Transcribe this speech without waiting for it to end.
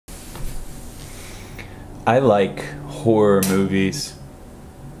I like horror movies.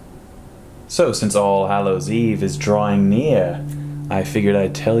 So, since All Hallows Eve is drawing near, I figured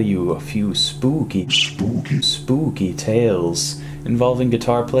I'd tell you a few spooky tales involving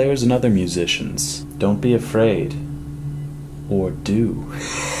guitar players and other musicians. Don't be afraid. Or do.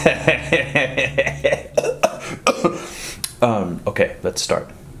 Okay, let's start.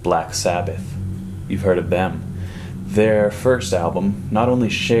 Black Sabbath. You've heard of them. Their first album not only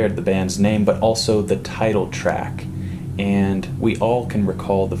shared the band's name, but also the title track. And we all can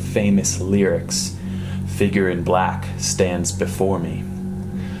recall the famous lyrics, "Figure in black stands before me."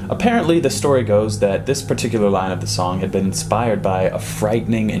 Apparently, the story goes that this particular line of the song had been inspired by a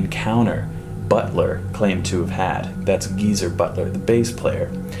frightening encounter Butler claimed to have had. That's Geezer Butler, the bass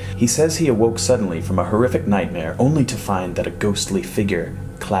player. He says he awoke suddenly from a horrific nightmare only to find that a ghostly figure,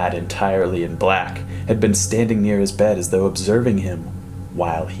 clad entirely in black, had been standing near his bed as though observing him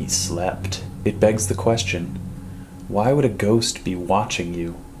while he slept. It begs the question, why would a ghost be watching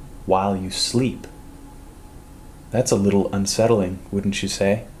you while you sleep? That's a little unsettling, wouldn't you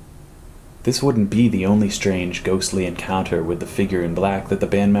say? This wouldn't be the only strange ghostly encounter with the figure in black that the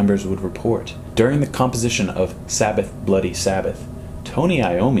band members would report. During the composition of Sabbath Bloody Sabbath, Tony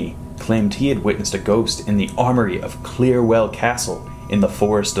Iommi claimed he had witnessed a ghost in the armory of Clearwell Castle in the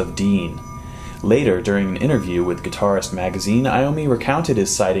Forest of Dean. Later, during an interview with Guitarist magazine, Iommi recounted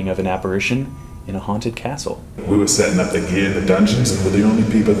his sighting of an apparition in a haunted castle. We were setting up the gear in the dungeons and we're the only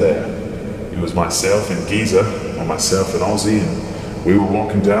people there. It was myself and Geezer, or myself and Ozzy, and we were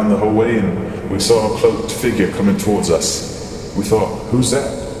walking down the hallway and we saw a cloaked figure coming towards us. We thought, who's that?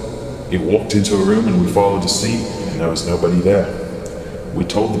 It walked into a room and we followed the scene and there was nobody there. We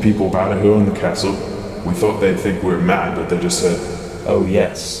told the people about it who owned the castle. We thought they'd think we were mad, but they just said, "Oh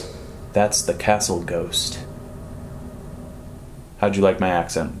yes, that's the castle ghost." How'd you like my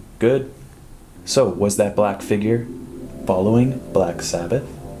accent? Good? So, was that black figure following Black Sabbath?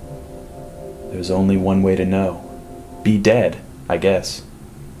 There's only one way to know. Be dead, I guess.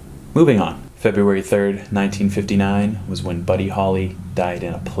 Moving on. February 3rd, 1959 was when Buddy Holly died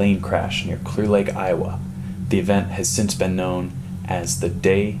in a plane crash near Clear Lake, Iowa. The event has since been known as the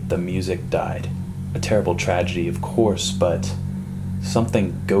day the music died. A terrible tragedy, of course, but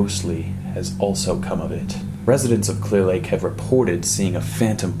something ghostly has also come of it. Residents of Clear Lake have reported seeing a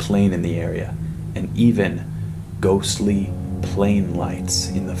phantom plane in the area, and even ghostly plane lights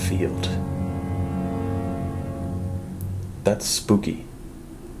in the field. That's spooky.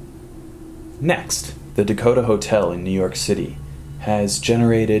 Next, the Dakota Hotel in New York City has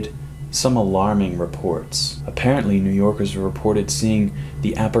generated some alarming reports. Apparently, New Yorkers reported seeing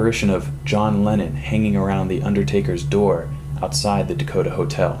the apparition of John Lennon hanging around the Undertaker's door outside the Dakota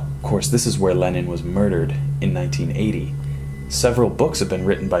Hotel. Of course, this is where Lennon was murdered in 1980. Several books have been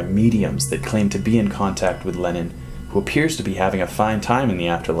written by mediums that claim to be in contact with Lennon, who appears to be having a fine time in the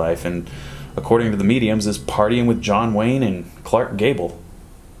afterlife, and according to the mediums, is partying with John Wayne and Clark Gable.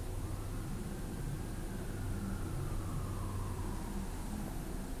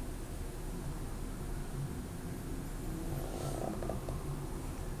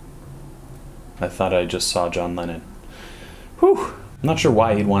 I thought I just saw John Lennon. Whew! I'm not sure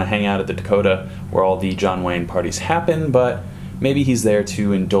why he'd want to hang out at the Dakota where all the John Wayne parties happen, but maybe he's there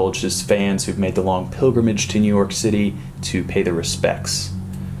to indulge his fans who've made the long pilgrimage to New York City to pay their respects.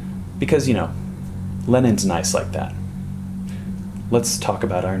 Because, you know, Lennon's nice like that. Let's talk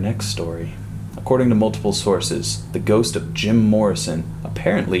about our next story. According to multiple sources, the ghost of Jim Morrison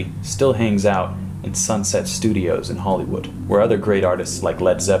apparently still hangs out in Sunset Studios in Hollywood, where other great artists like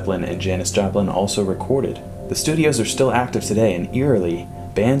Led Zeppelin and Janis Joplin also recorded. The studios are still active today, and eerily,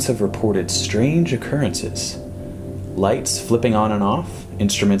 bands have reported strange occurrences. Lights flipping on and off,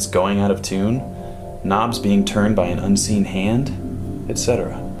 instruments going out of tune, knobs being turned by an unseen hand,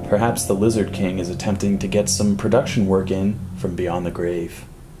 etc. Perhaps the Lizard King is attempting to get some production work in from beyond the grave.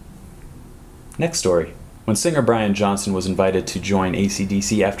 Next story. When singer Brian Johnson was invited to join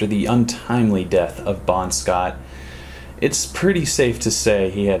AC/DC after the untimely death of Bon Scott, it's pretty safe to say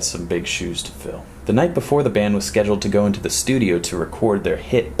he had some big shoes to fill. The night before the band was scheduled to go into the studio to record their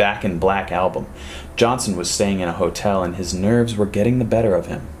hit Back in Black album, Johnson was staying in a hotel and his nerves were getting the better of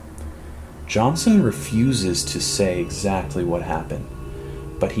him. Johnson refuses to say exactly what happened,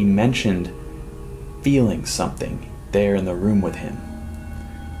 but he mentioned feeling something there in the room with him,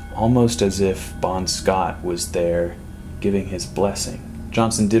 almost as if Bon Scott was there giving his blessing.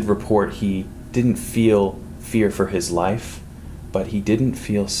 Johnson did report he didn't feel fear for his life, but he didn't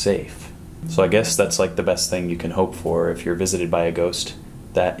feel safe. So I guess that's like the best thing you can hope for if you're visited by a ghost,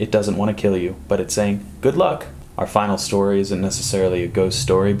 that it doesn't want to kill you, but it's saying, good luck. Our final story isn't necessarily a ghost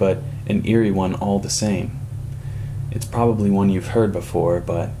story, but an eerie one all the same. It's probably one you've heard before,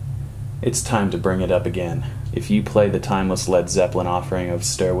 but it's time to bring it up again. If you play the timeless Led Zeppelin offering of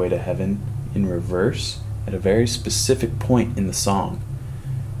Stairway to Heaven in reverse at a very specific point in the song,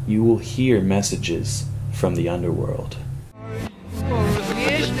 you will hear messages from the underworld.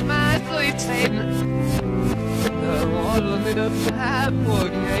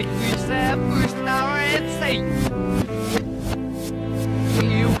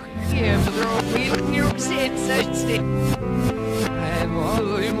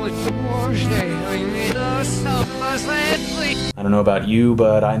 I don't know about you,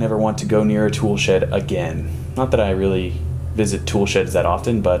 but I never want to go near a tool shed again. Not that I really visit tool sheds that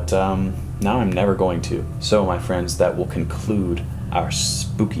often, but now I'm never going to. So, my friends, that will conclude our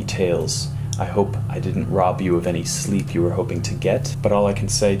spooky tales. I hope I didn't rob you of any sleep you were hoping to get, but all I can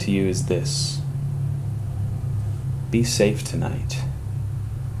say to you is this. Be safe tonight.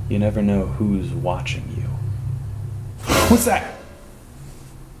 You never know who's watching you. What's that?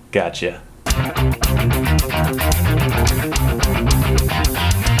 Gotcha.